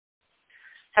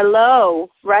Hello.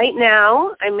 Right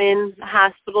now, I'm in the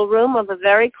hospital room of a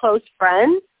very close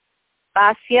friend,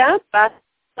 Basia.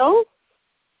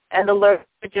 And the work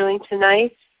we're doing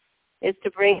tonight is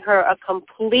to bring her a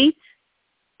complete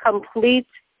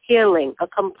healing, a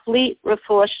complete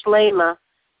refuah shlema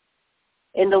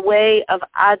in the way of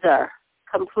Adar,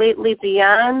 completely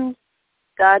beyond.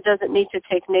 God doesn't need to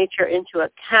take nature into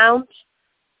account,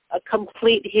 a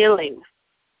complete healing.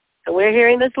 So we're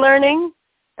hearing this learning,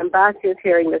 and Basia is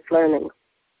hearing this learning.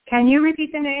 Can you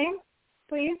repeat the name,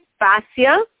 please?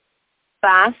 Basia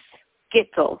Bas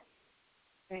Gittel.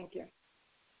 Thank you.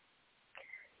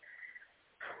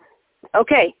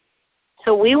 Okay,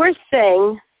 so we were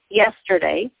saying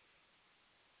yesterday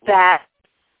that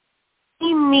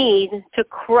we need to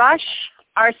crush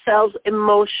ourselves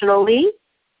emotionally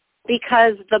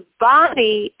because the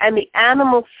body and the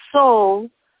animal soul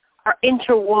are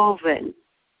intertwined.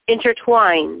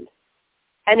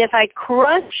 And if I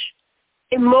crush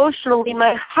emotionally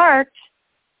my heart,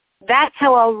 that's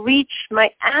how I'll reach my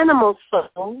animal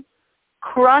soul,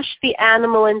 crush the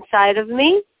animal inside of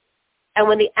me. And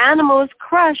when the animal is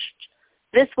crushed,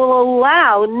 this will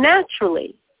allow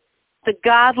naturally the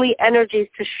godly energies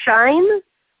to shine.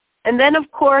 And then, of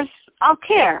course, I'll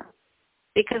care.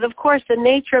 Because, of course, the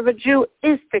nature of a Jew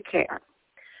is to care.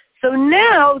 So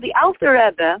now the Alter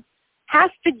Rebbe has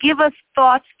to give us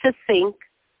thoughts to think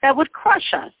that would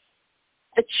crush us.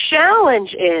 The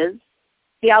challenge is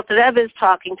the Alter Rebbe is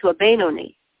talking to a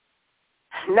Benoni,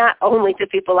 not only to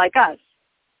people like us.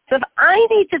 So if I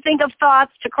need to think of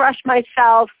thoughts to crush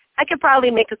myself, I could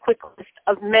probably make a quick list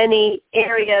of many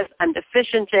areas I'm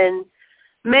deficient in,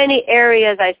 many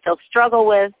areas I still struggle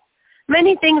with,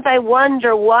 many things I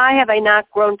wonder, why have I not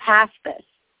grown past this?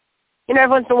 You know,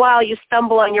 every once in a while you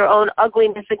stumble on your own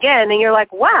ugliness again, and you're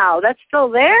like, wow, that's still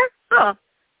there? Huh.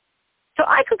 So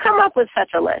I could come up with such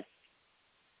a list.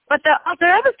 But the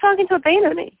Alter Rebbe is talking to a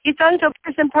Benoni. He's talking to a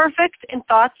person perfect in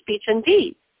thought, speech, and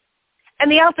deed.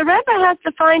 And the Alter Rebbe has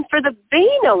to find for the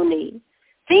Benoni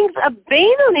things a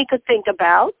Benoni could think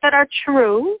about that are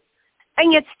true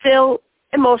and yet still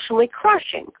emotionally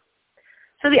crushing.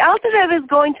 So the Alter Rebbe is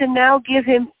going to now give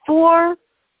him 4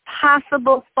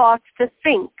 possible thoughts to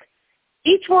think.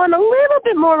 Each one a little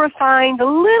bit more refined, a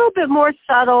little bit more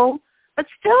subtle, but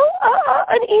still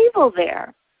an evil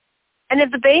there. And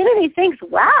if the Benoni thinks,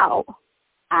 wow,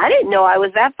 I didn't know I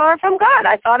was that far from God.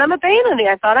 I thought I'm a Benoni.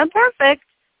 I thought I'm perfect.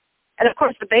 And, of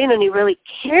course, the Benoni really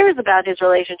cares about his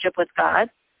relationship with God.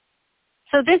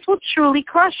 So this will truly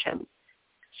crush him.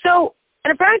 So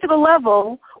at a practical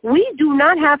level, we do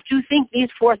not have to think these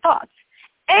 4 thoughts.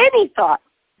 Any thought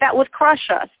that would crush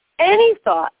us, any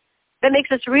thought that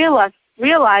makes us realize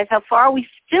how far we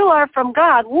still are from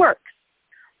God works.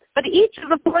 But each of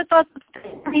the 4 thoughts,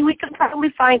 we can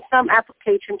probably find some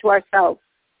application to ourselves.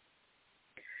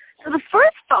 So the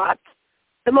first thought,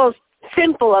 the most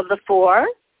simple of the 4,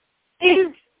 is,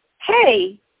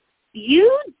 hey,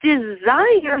 you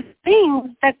desire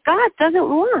things that God doesn't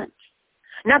want.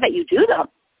 Not that you do them,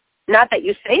 not that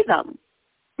you say them,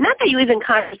 not that you even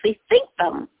consciously think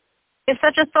them. If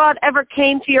such a thought ever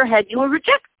came to your head, you will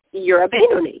reject it. You're a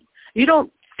Benoni. You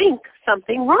don't think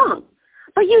something wrong,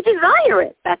 but you desire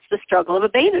it. That's the struggle of a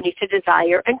Benoni, to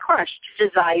desire and crush, to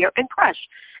desire and crush.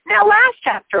 Now, last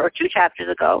chapter, or 2 chapters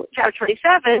ago, chapter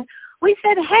 27, we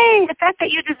said, hey, the fact that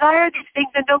you desire these things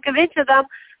and don't give in to them,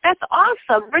 that's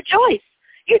awesome. Rejoice.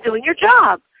 You're doing your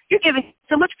job. You're giving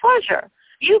so much pleasure.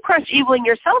 You crush evil in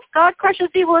yourself. God crushes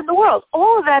evil in the world.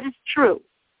 All of that is true.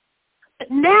 But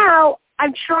now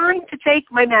I'm trying to take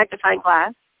my magnifying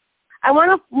glass. I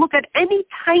want to look at any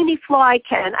tiny flaw I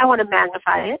can. I want to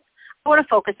magnify it. I want to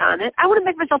focus on it. I want to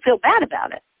make myself feel bad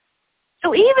about it.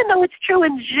 So even though it's true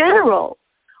in general,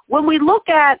 when we look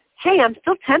at, hey, I'm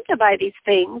still tempted by these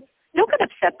things, don't get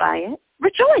upset by it.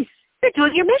 Rejoice. You're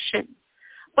doing your mission.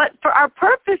 But for our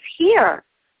purpose here,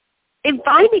 in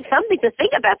finding something to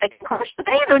think about that can crush the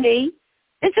Benoni,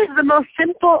 this is the most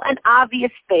simple and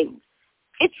obvious thing.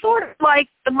 It's sort of like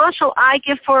the mushal I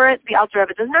give for it, the Alter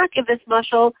Rebbe does not give this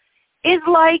mushal, is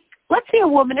like, let's say a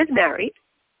woman is married,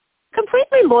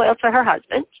 completely loyal to her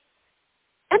husband,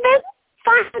 and then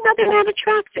finds another man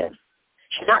attractive.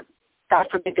 She's not, God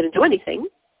forbid, going to do anything.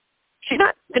 She's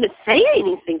not going to say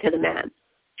anything to the man.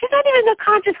 She's not even going to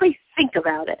consciously think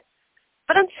about it.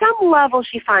 But on some level,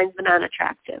 she finds the man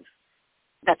attractive.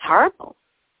 That's horrible.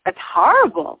 That's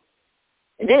horrible.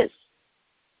 It is.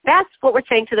 That's what we're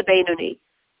saying to the Benoni.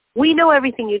 We know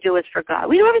everything you do is for God.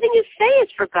 We know everything you say is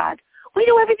for God. We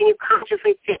know everything you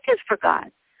consciously think is for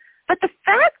God. But the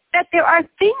fact that there are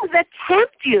things that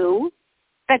tempt you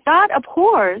that God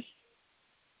abhors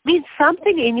means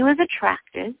something in you is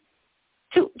attracted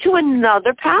to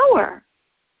another power,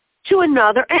 to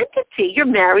another entity. You're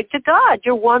married to God.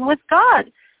 You're one with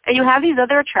God. And you have these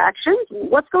other attractions.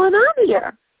 What's going on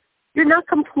here? You're not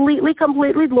completely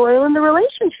loyal in the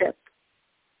relationship.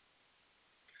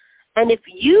 And if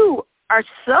you are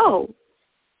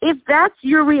if that's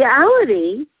your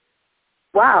reality,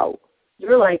 wow,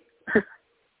 you're like,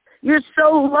 you're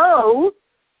so low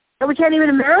that we can't even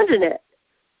imagine it.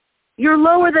 You're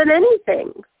lower than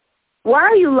anything. Why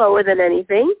are you lower than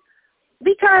anything?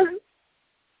 Because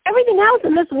everything else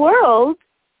in this world,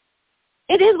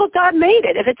 it is what God made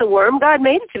it. If it's a worm, God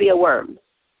made it to be a worm.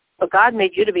 But God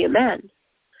made you to be a man.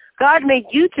 God made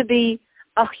you to be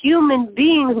a human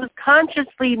being who's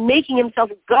consciously making himself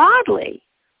godly.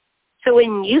 So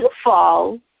when you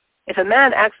fall, if a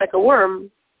man acts like a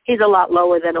worm, he's a lot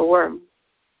lower than a worm.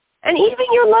 And even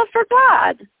your love for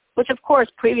God, which of course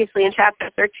previously in chapter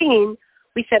 13,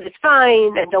 we said it's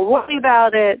fine and don't worry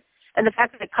about it. And the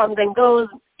fact that it comes and goes,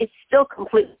 it's still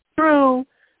completely true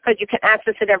because you can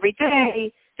access it every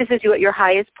day. This is you at your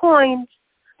highest point.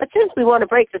 But since we want to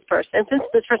break this person, and since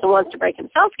this person wants to break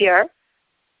himself here,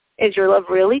 is your love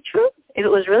really true? If it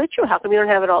was really true, how come you don't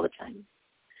have it all the time?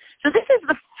 So this is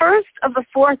the first of the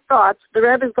 4 thoughts the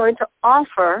Rebbe is going to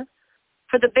offer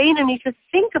for the Beinoni to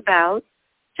think about,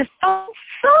 to find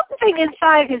something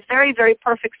inside his very, very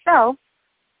perfect self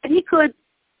that he could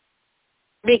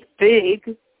make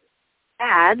big,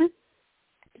 bad,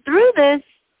 through this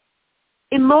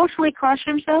emotionally crush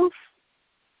himself,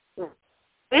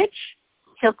 which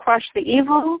he'll crush the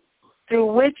evil,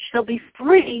 through which he'll be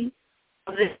free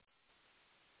of the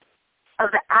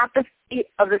apathy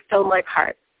of the stone-like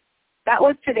heart. That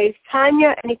was today's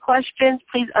Tanya. Any questions?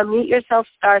 Please unmute yourself,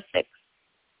 *6.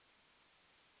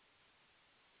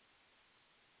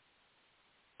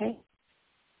 Okay.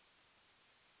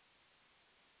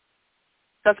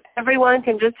 So if everyone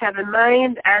can just have in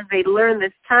mind as they learn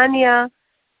this Tanya,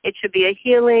 it should be a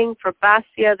healing for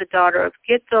Basia, the daughter of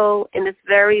Gittel, in this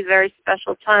very, very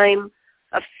special time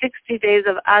of 60 days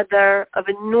of Adar, of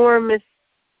enormous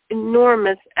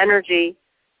energy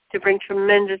to bring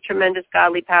tremendous, tremendous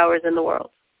godly powers in the world.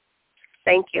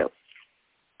 Thank you.